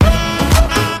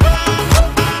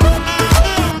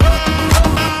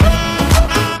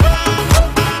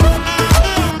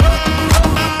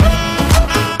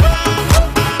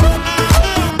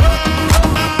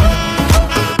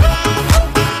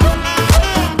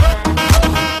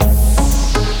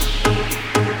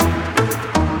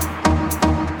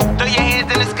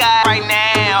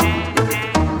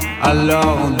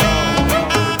Alors on danse.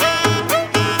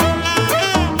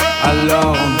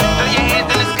 Alors on danse. Throw your hands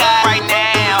in the sky right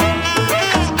now, 'cause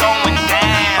it's going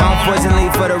down. Unfortunately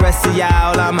for the rest of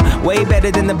y'all, I'm way better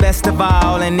than the best of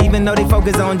all. And even though they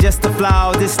focus on just the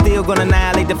flaws, it's still gonna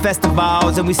annihilate the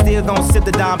festivals. And we still gonna sip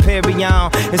the Dom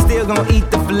Perignon, and still gonna eat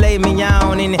the filet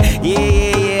mignon. And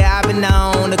yeah, I've been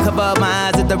known to cover up my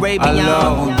eyes at the Arabian.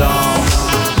 Alors on danse.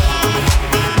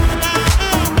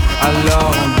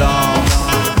 Alors on danse.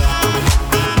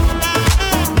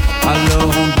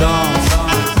 Alors on danse.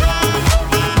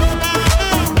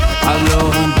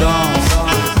 Alors on danse.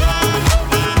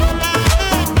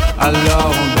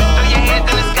 Alors on danse. Throw your hands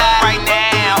in the sky right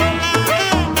now.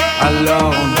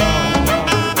 Alors on danse.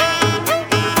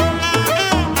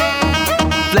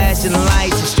 Flashing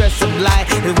lights and stress of light.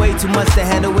 There's way too much to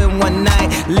handle in one night.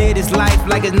 Live this life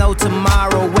like it's no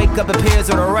tomorrow. Wake up appears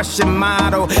with a Russian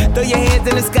model. Throw your hands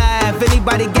in the sky if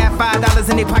anybody got $5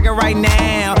 in their pocket right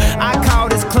now. I call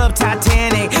this club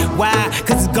Titanic. Why?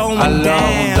 'Cause it's going Alors on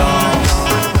down. danse.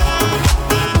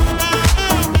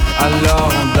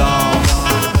 Alors on danse.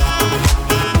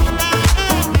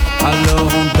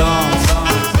 Alors on danse.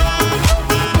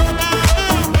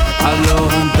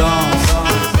 Alors on danse.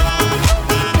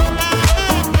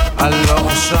 Alors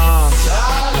on chante.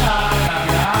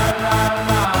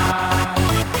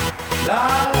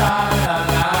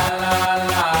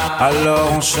 Alors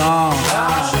on chante.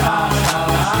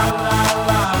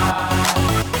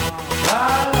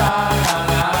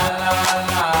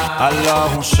 Alors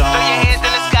on Throw your chante. hands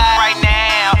in the sky right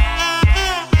now.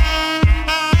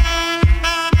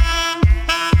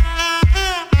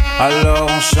 Alors on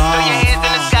Throw your chante. hands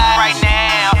in the sky right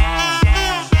now.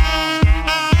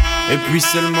 Et puis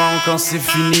seulement quand c'est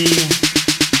fini,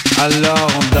 alors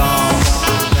on danse.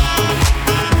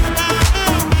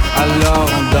 Alors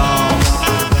on danse.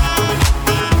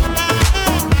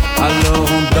 Alors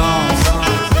on danse.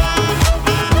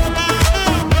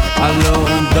 Alors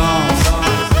on danse.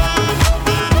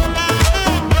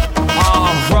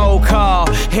 Roll call,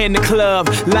 in the club,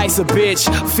 life's a bitch,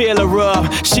 feel a rub.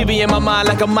 She be in my mind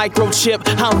like a microchip.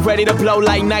 I'm ready to blow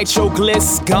like nitro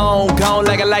gliss. Gone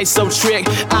like a liso trick.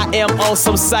 I am on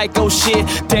some psycho shit.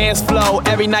 Dance flow,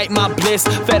 every night my bliss.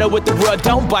 Fed up with the world,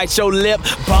 don't bite your lip.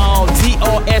 Ball,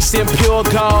 DOS in pure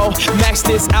gold. Max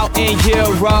this out in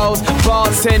euros.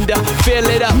 Bartender, fill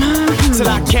it up till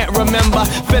I can't remember.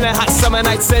 Feeling hot summer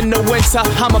nights in the winter.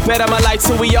 I'ma bet on my life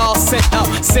till we all sent up.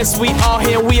 Since we all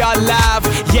here, we are live.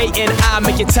 Ye and I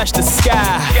make it touch the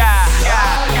sky.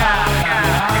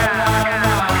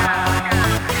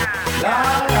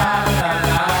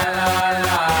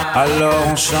 Alors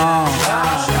on chante.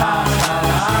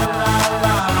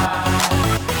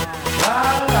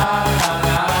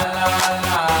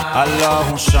 Alors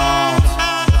on chante.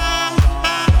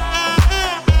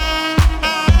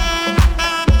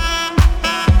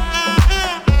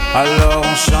 Alors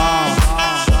on chante.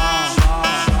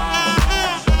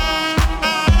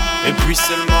 Et puis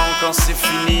seulement quand c'est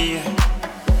fini.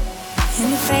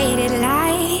 In the faded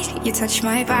light, you touch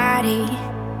my body.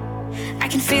 I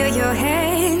can feel your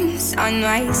hands on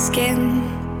my skin.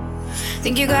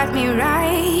 Think you got me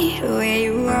right where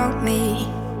you want me,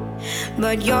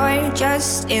 but you're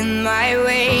just in my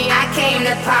way. I came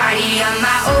to party on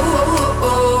my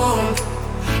own.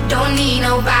 Don't need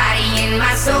nobody in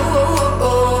my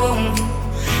soul.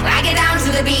 I get down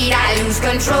to the beat, I lose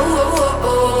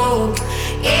control.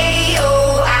 Yeah,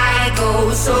 oh, I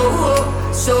go so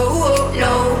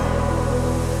low.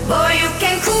 Boy, you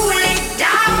can cool it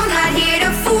down, not here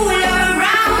to fool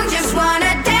around. Just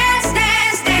wanna dance,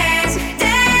 dance, dance,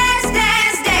 dance,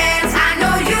 dance, dance. I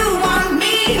know you want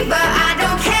me, but I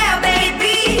don't care,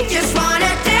 baby. Just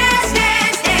wanna dance,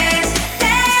 dance, dance,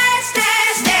 dance,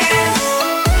 dance, dance.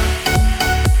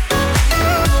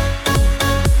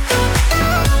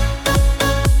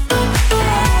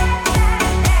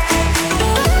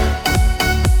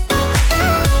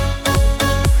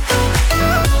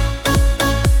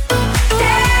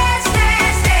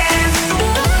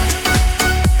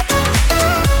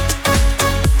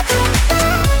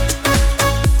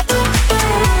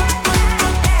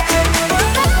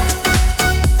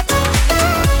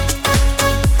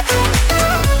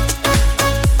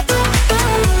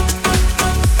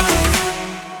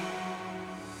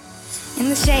 In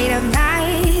the shade of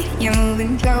night, you're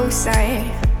moving closer.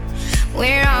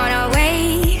 We're on our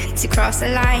way to cross the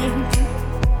line.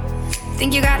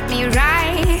 Think you got me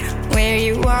right where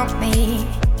you want me,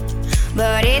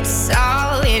 but it's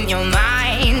all in your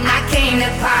mind. I came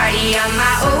to party on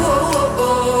my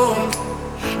own.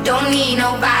 Don't need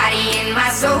nobody in my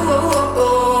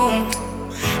soul.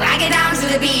 I get down to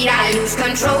the beat, I lose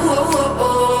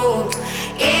control.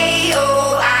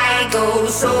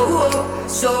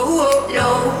 so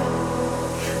low.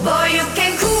 Boy, you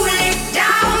can cool it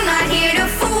down, not here to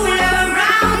fool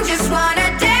around. Just wanna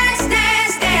dance,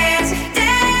 dance, dance,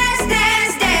 dance,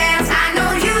 dance, dance. I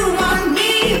know you want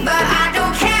me, but I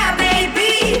don't care,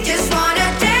 baby. Just wanna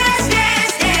dance,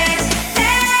 dance, dance,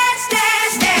 dance,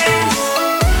 dance, dance.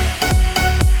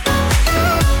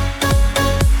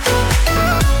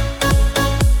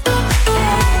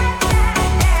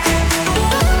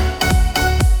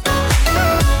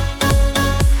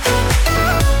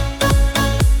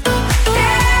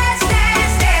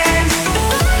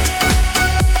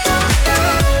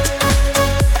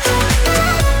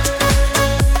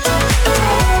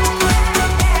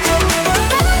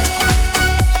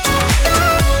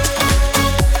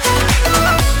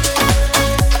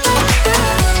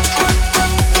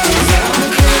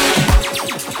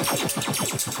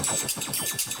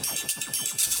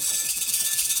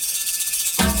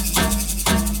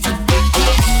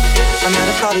 I'm at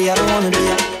a party I don't wanna be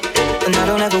at, and I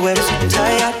don't ever wear a suit and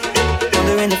tie.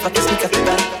 Wondering if I can sneak out the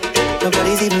back.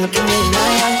 Nobody's even looking me in my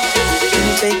eye. Can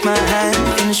you take my hand,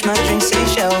 finish my drink, say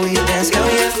shall we dance? Hell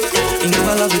yeah. You know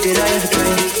I love you, did I ever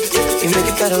dream? You make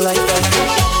it better like that.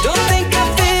 Don't think I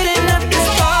fit in at this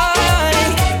party.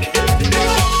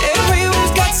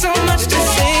 Everyone's got so much to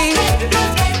say.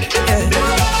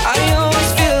 Yeah. I always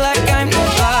feel like I'm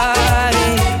nobody.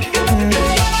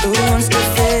 Who wants to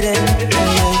fit in?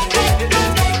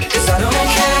 I don't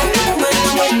care when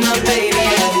I'm with my baby,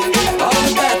 yeah. All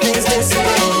the bad things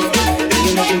disappear.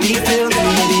 You're making me feel that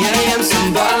maybe I am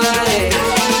somebody.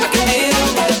 I can deal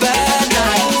with the bad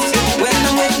nights when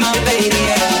I'm with my baby,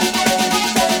 yeah.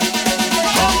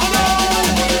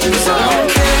 'Cause I don't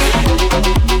care.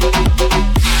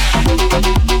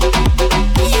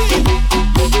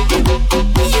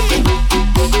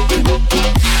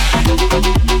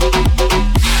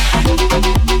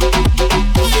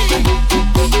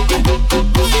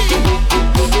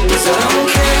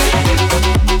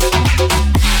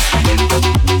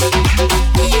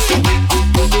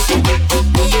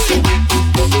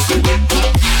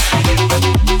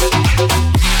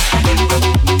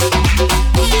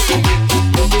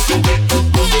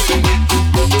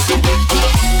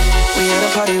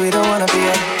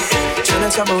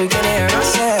 But we can hear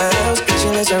ourselves.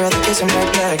 Pictureless, I'd rather kiss them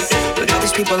right back. With all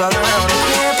these people all around, I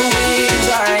can't believe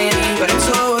anxiety, but I'm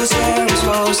told it's where I'm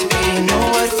supposed to be. You know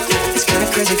what? It's kinda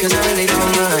crazy 'cause I really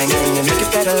don't mind. Can you make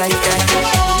it better like that?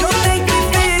 Don't think we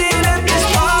fit in at this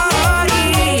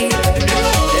party.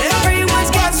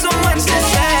 Everyone's got so much to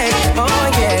say. Oh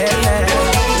yeah.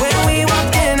 When we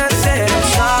walked in, I said I'm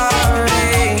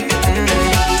sorry.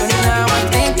 But now I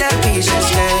think that we should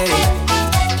stay.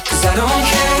 'Cause I don't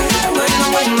care.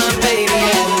 With my baby,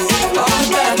 yeah. All the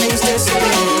bad things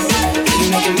disappear.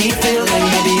 You're making me feel like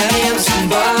maybe I am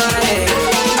somebody.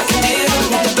 I can deal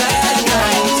with the bad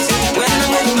nights when I'm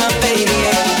with my baby,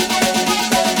 yeah.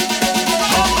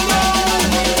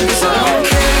 'Cause I don't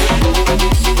care.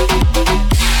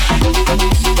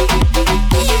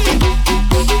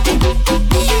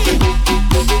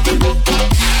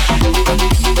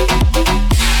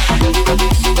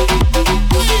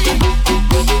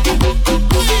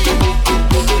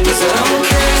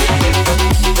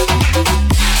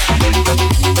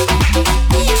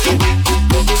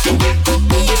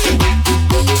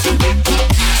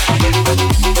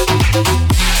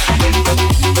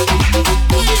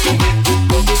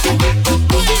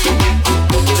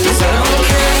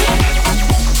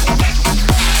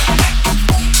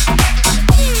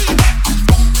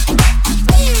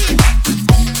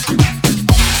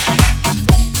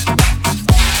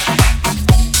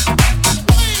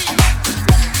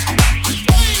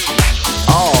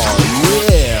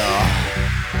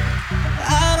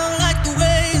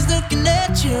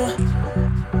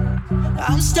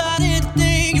 I'm starting to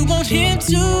think you want him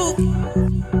too.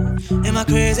 Am I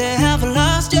crazy? Have I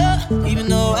lost you? Even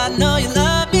though I know you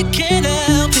love me, can't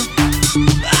help you.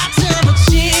 I turn my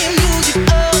chin, music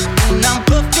up, and I'm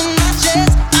puffing my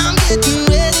chest. I'm getting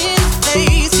ready to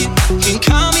face you. Can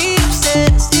call me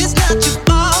obsessed. It's not your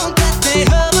fault that they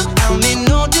hover. I mean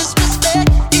no disrespect.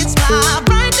 It's my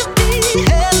right to be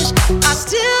hellish. I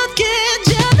still get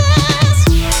jealous.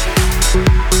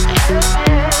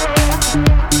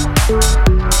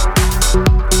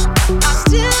 I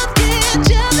still get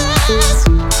jealous.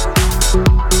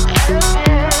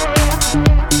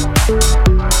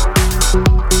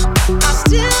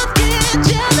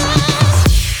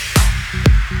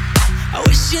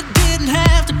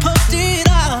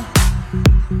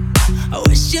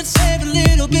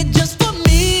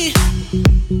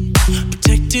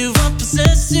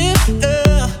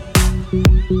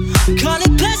 Call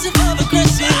it passive or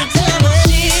aggressive. Tell me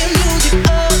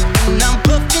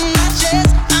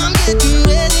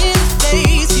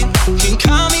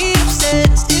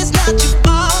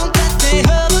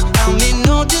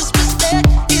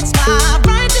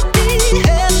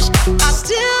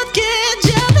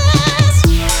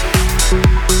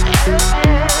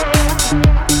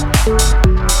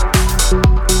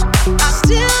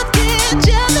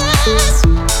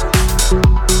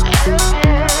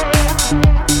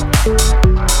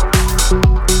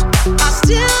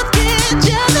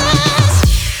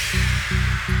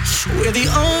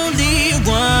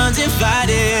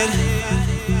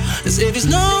if there's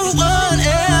no one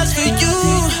else for you,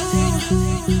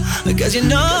 because you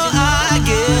know I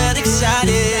get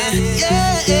excited,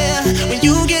 yeah, when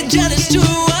you get jealous too.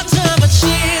 I turn my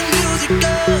chin music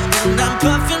up and I'm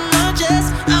puffing my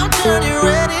chest. I'm turning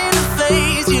red in the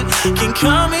face. You can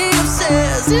call me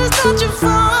obsessed. It's not your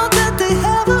fault that they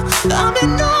ever. I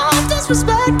mean, no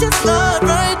disrespect. It's not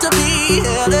right to be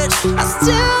jealous. I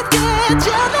still get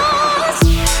jealous.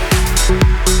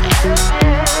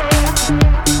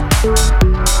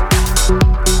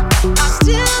 I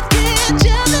still get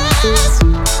jealous.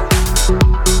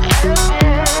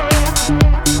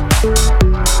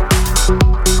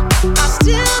 I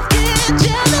still get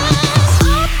jealous.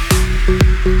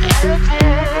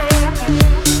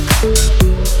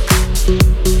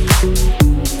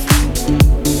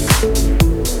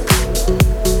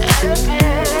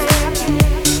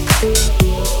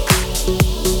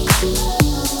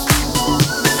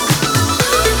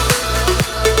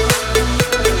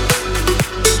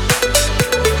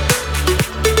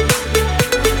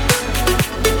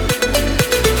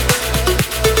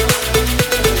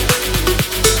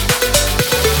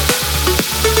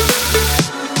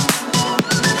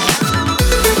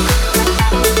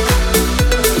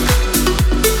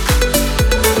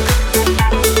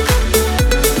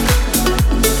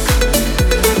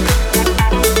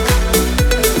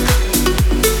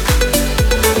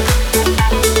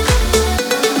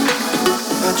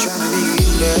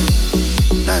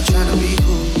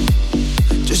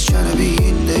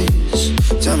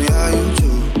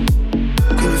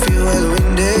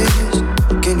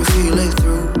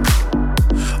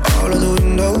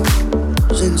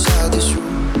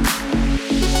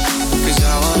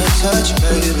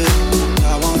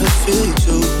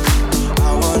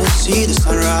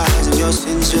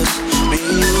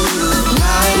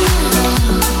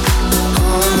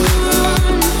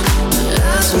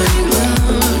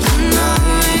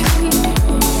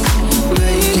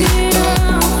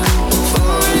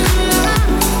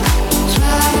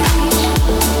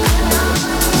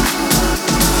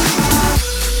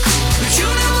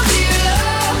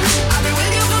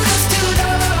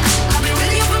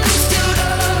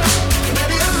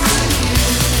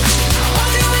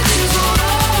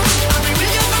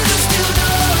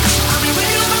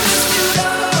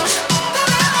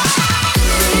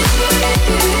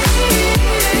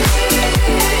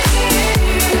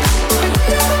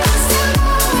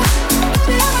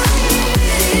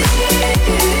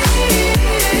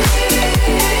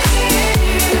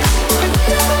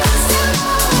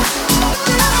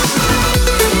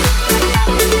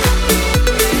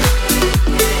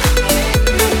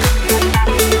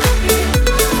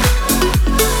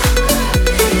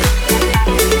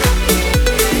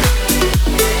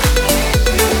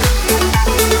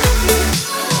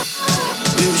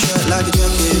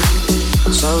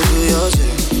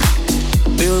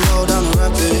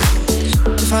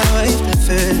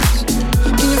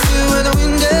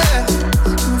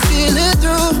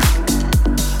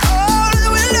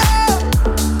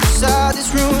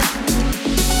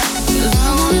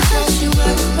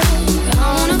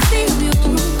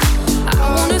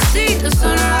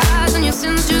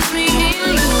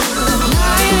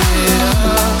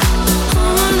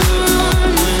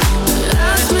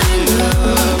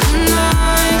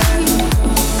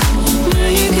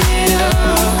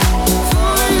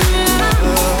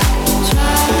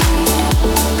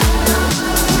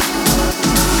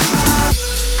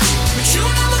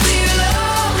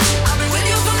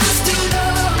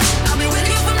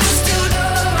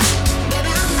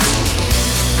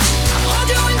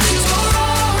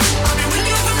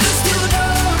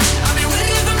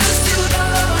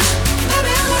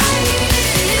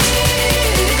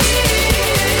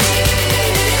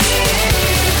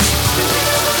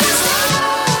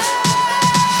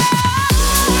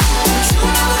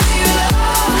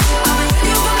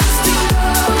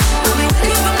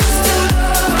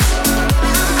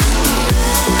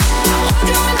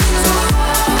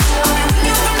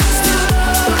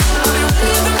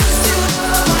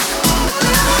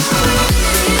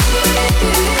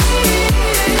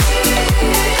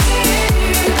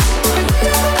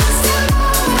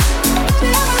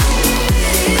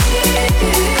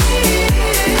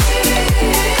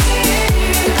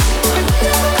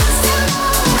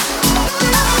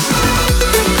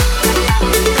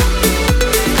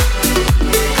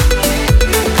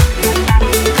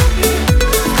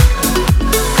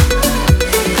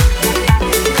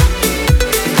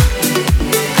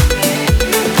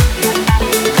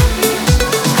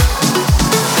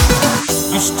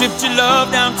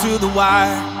 to the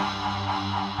wire.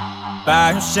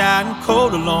 Fire shining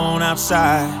cold alone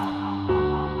outside.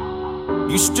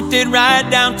 You stripped it right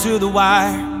down to the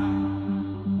wire.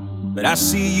 But I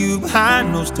see you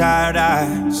behind those tired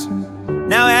eyes.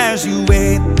 Now as you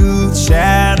wade through the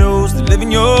shadows that live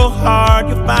in your heart,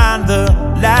 you'll find the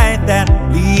light that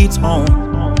leads home.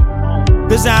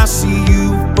 'Cause I see you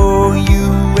for you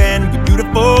and your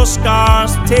beautiful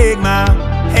scars. Take my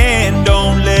hand,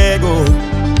 don't let go.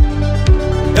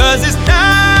 'Cause it's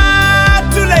not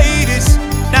too late, it's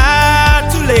not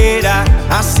too late.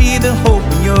 I see the hope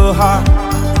in your heart.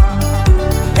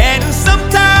 And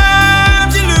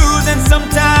sometimes you lose and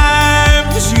sometimes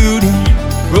you're shooting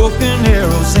broken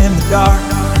arrows in the dark.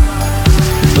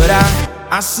 But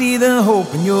I see the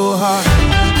hope in your heart.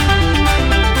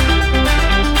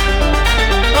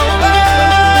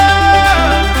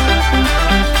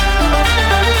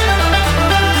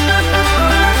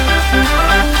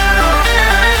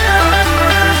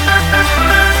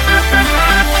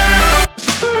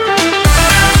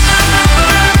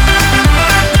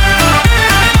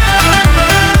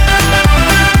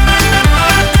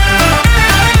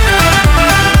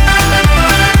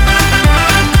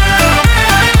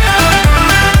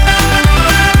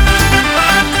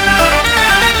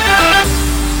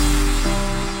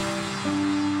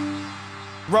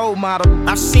 Role model.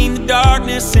 I've seen the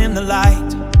darkness in the light,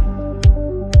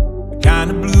 the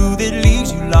kind of blue that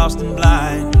leaves you lost and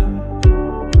blind.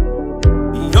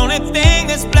 The only thing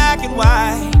that's black and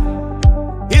white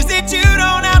is that you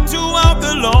don't have to walk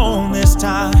alone this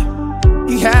time.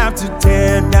 You have to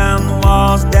tear down the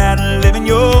walls that live in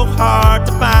your heart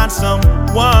to find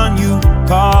someone you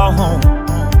call home.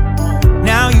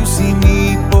 Now you see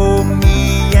me for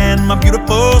me and my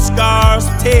beautiful scars.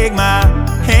 Take my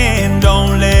hand,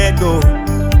 don't let go.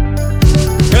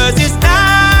 'Cause it's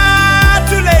not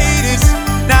too late, it's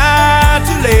not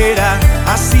too late.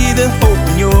 I see the hope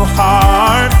in your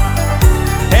heart.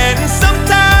 And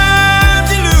sometimes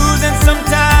you lose and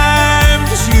sometimes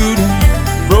you're shooting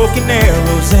broken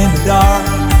arrows in the dark.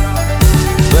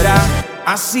 But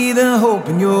I see the hope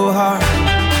in your heart.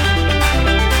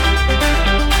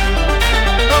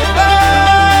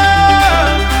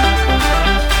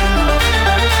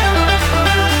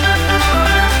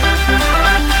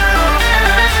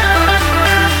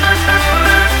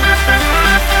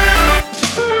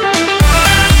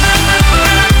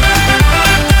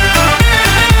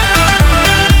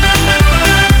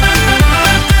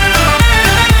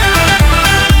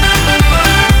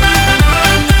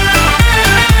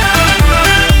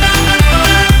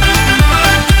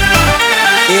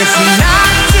 It's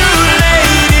not too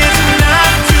late, it's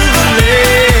not too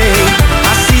late.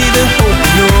 I see the hope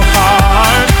in your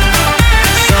heart.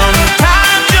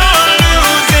 Sometimes you're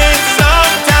losing,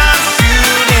 sometimes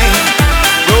shooting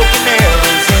broken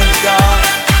arrows in the dark.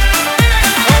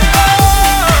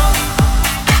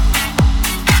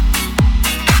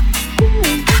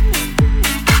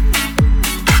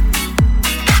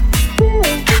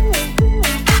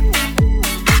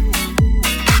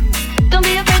 Don't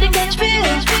be afraid to catch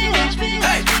feels.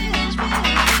 Hey.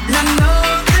 Now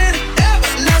nothing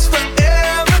ever lasts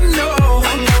forever, no.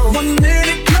 1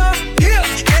 minute come here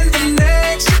and the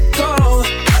next you go.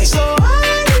 So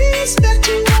I expect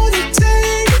you wanna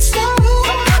take it slow.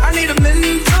 I need a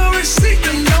mental receipt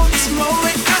to know this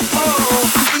moment at home.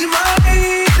 You might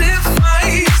if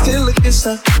I still a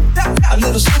kisser, a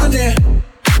little souvenir.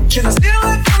 Can I steal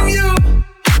it from you?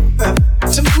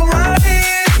 To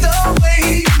memorize the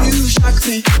way you shock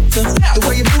me, the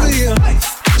way you move it here.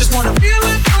 Just wanna feel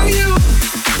it from you.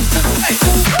 Hey.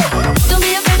 Don't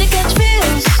be afraid to catch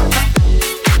feels.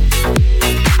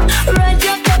 Ride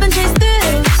your cup and chase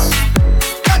thrills.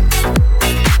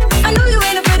 I know you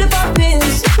ain't afraid of our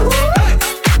pills.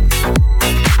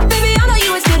 Baby, I know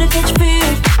you ain't scared to catch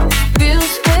feels.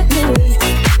 Feels with me.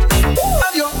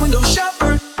 I'm your window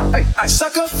shopper. Hey, I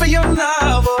suck up for your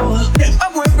love.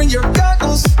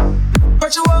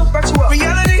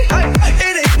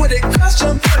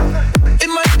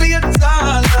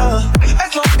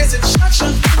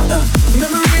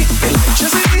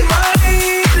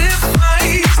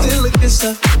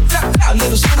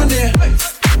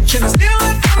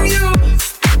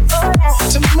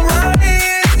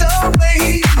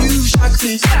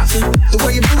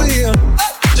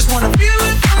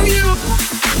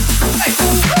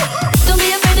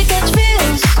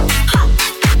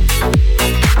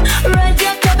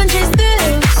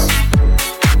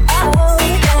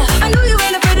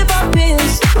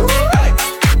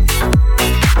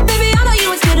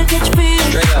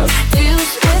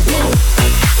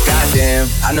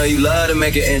 know you love to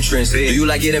make an entrance. Do you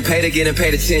like getting paid or getting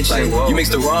paid attention? You mix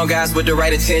the wrong guys with the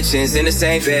right intentions. In the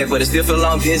same bed, but it still feel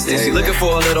long distance. You're looking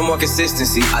for a little more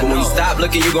consistency. But when you stop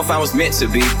looking, you gon' find what's meant to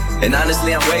be. And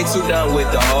honestly, I'm way too done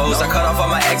with the hoes. I cut off all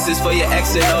my exes for your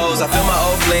X and O's. I feel my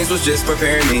old flings was just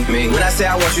preparing me. When I say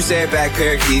I want you, say it back,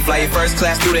 parakeet. Fly your first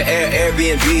class through the air,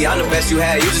 Airbnb. I'm the best you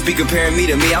had, you just be comparing me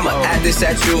to me. I'ma add this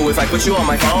at you. If I put you on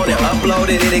my phone and upload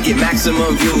it, it'll get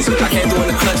maximum views. I came through in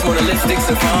the clutch, more than lipsticks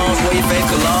and phones. Wear your fake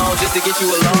cologne just to get you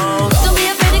alone. Don't be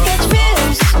afraid to catch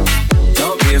feels.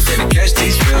 Don't be afraid to catch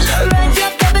these feels. Run,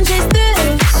 jump up and chase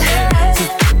thrills. Yeah.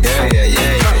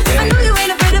 I know you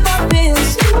ain't afraid about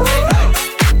bills.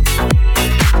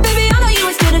 Baby, I know you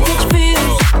ain't scared to catch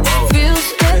feels. Feels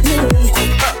with me.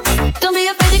 Don't be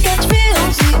afraid to catch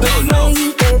feels. No.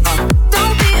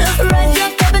 Don't be afraid,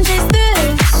 jump up and chase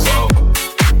thrills.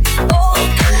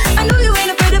 I know you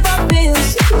ain't afraid about bills.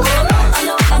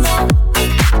 I know.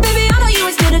 Baby, I know you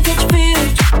ain't scared to catch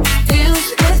feels. Feels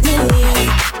with me.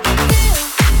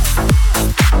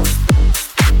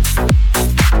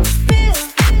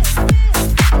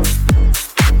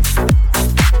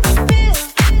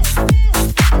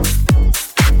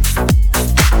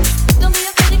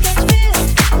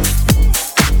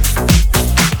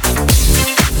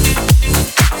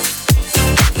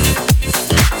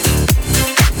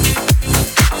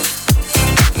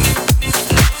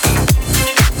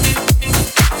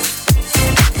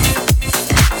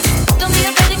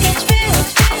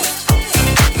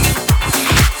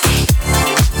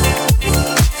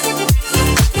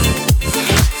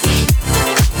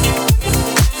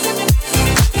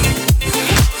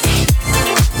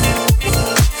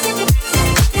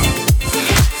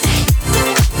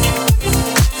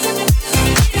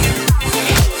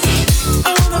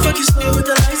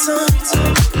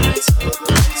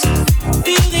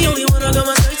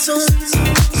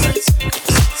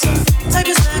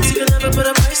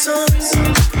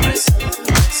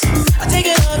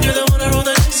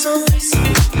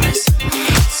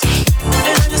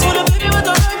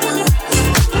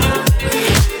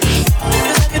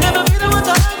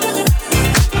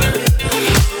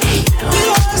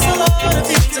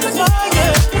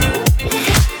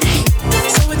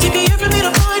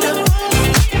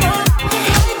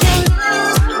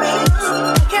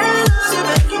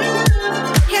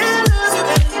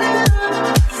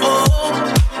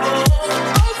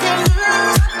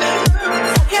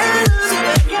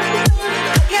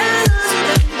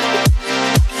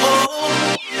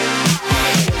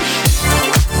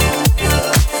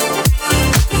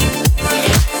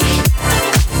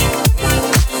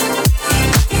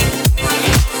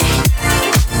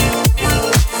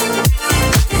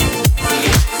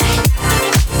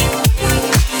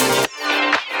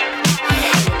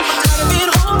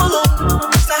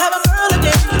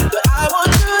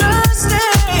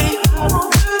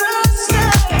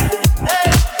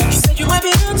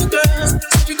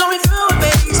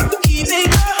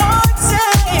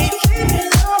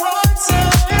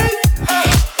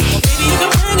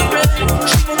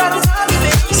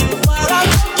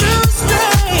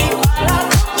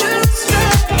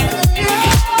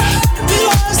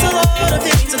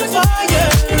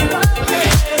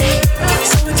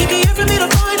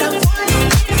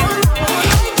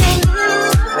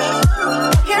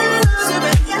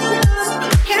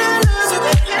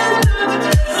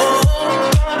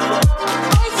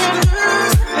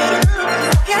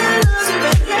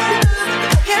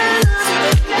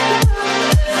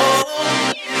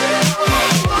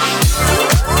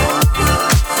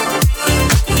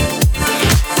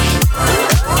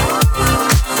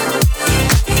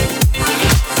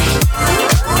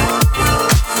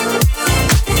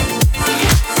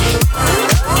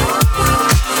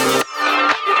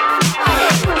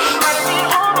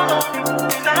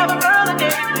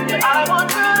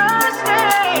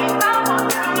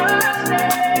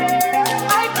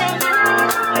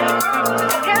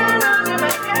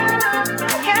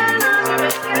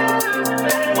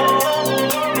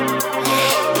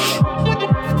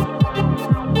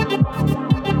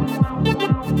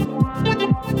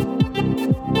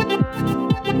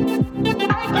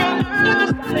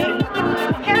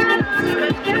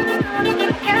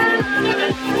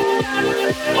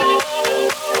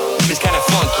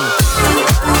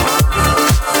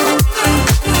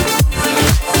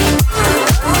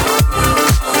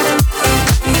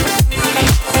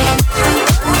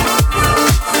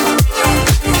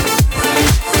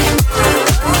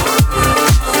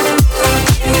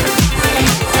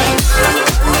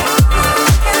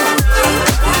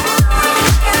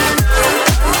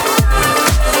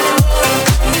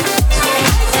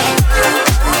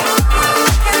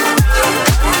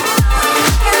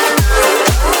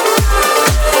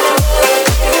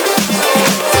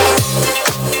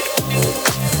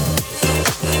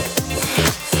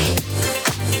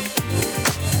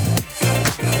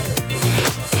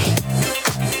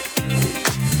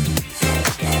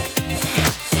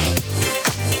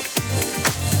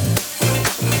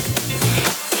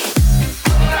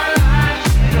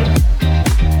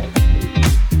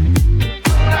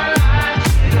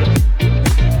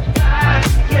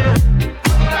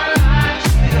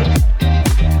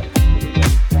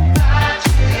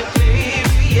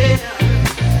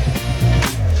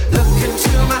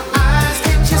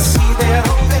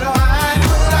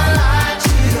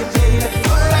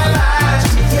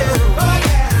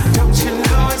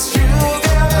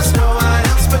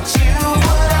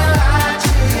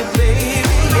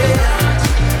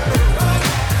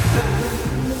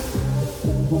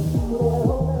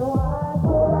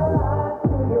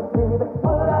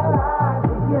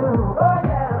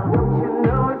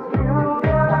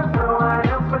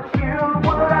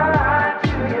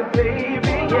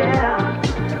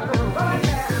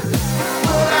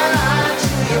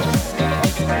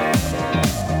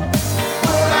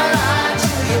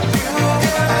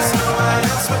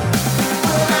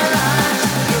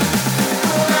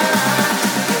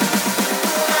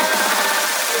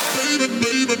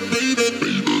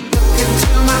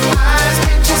 eyes,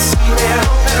 can't you see they're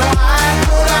open wide?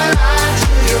 Would I lie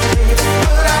to you, baby?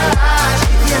 Would I lie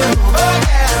to you? Oh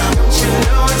yeah, don't you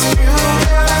know it's true,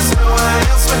 girl? There's no one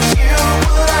else but you.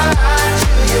 Would I lie to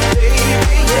you,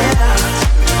 baby? Yeah.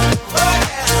 Oh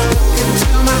yeah, look into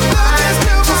my eyes,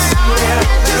 can't you see they're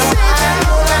open wide?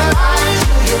 Would I lie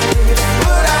to you, baby?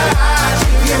 Would I lie to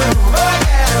you? Oh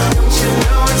yeah, don't you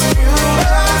know it's true,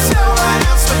 girl? There's no one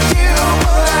else but you.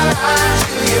 Would I lie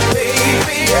to you,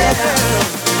 baby?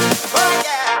 Yeah. Oh yeah.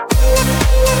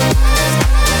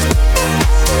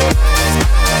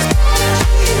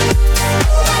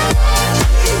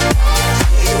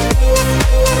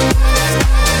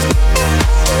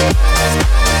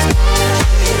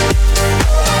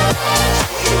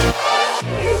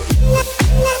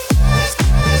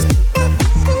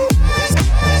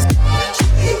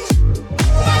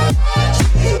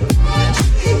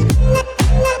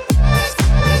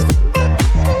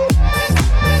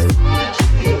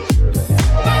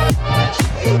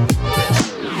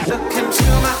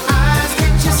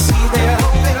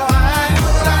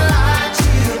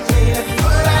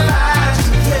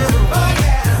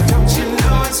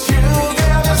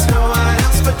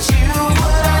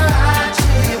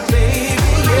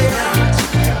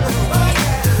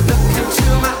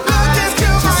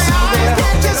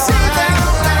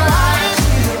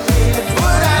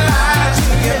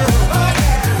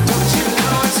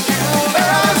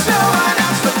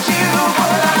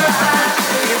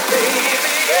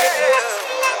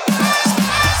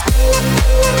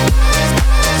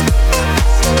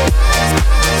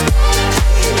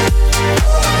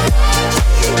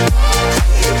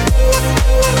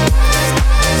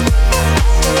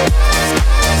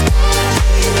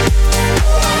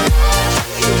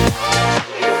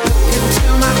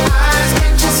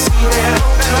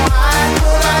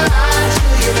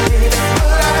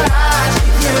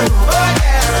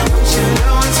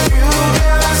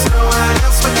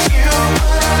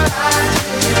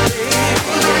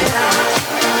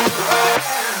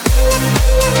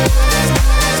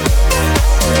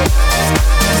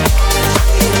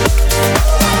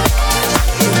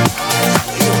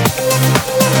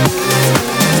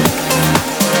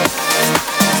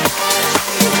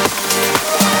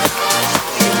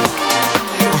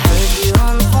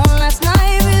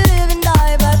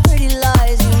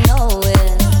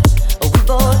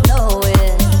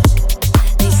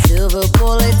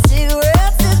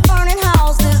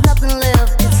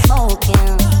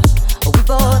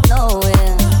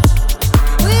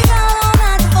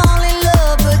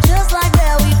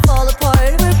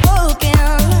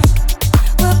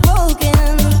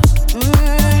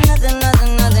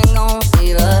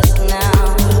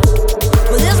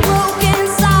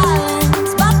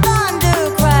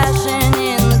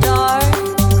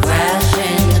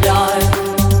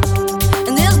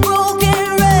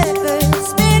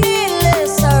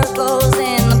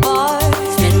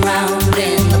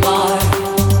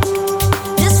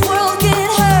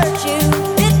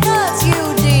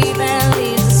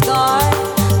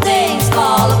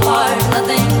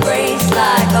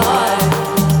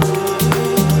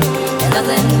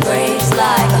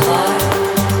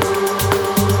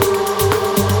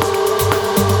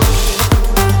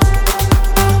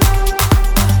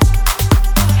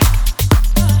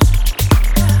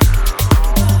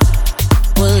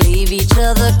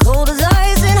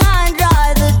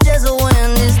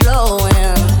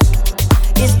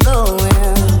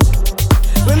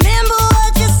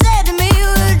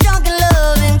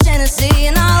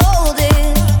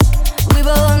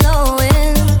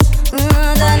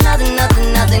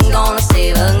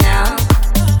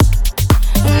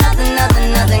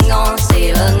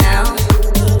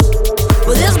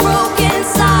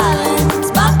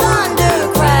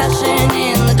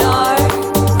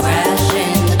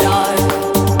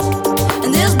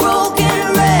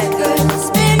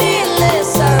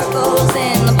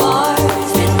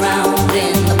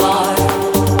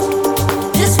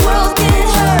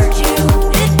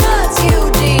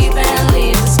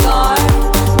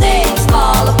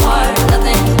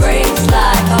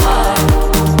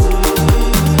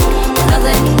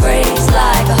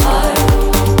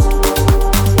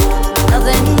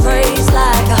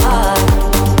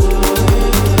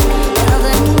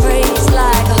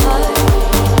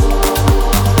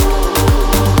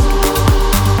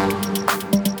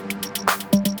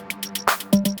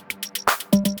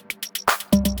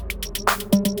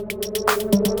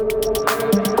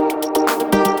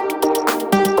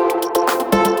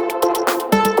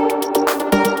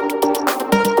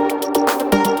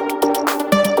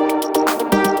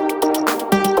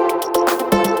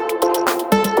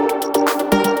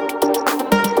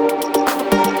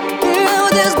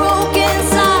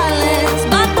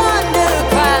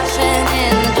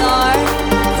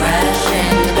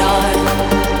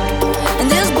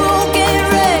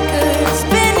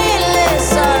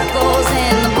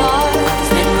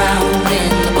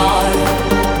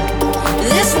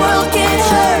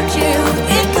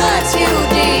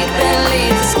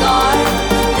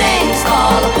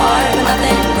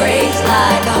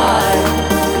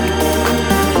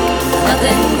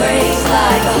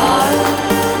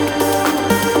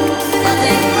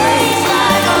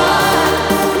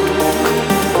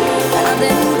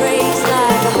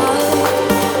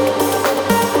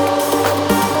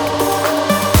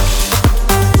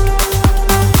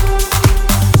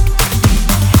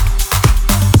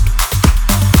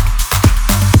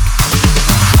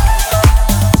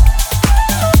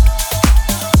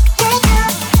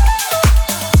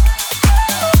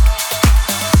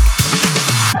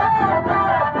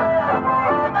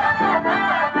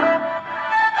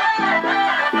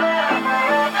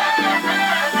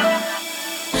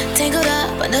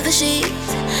 under the sheets,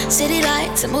 city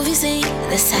lights, a movie scene.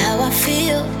 That's how I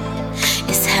feel.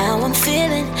 It's how I'm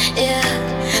feeling, yeah.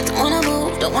 Don't wanna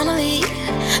move, don't wanna leave.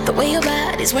 The way your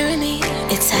body's wearing me.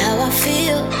 It's how I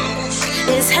feel.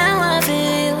 It's how I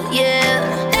feel,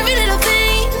 yeah. Every little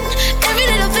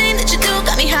thing that you do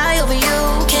got me high over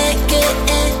you. Can't get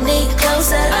any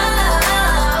closer.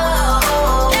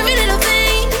 Every little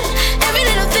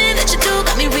thing that you do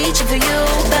got me reaching for you.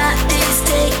 Body's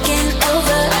taking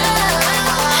over.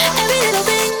 Every little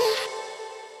thing.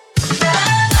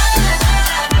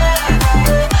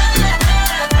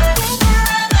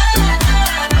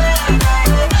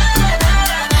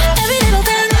 Every little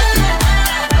thing.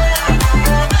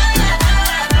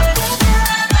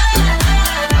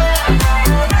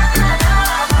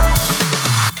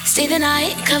 Stay the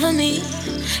night, cover me.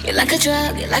 You're like a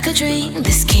drug, you're like a dream.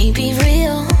 This can't be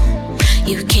real.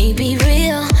 You can't be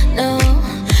real.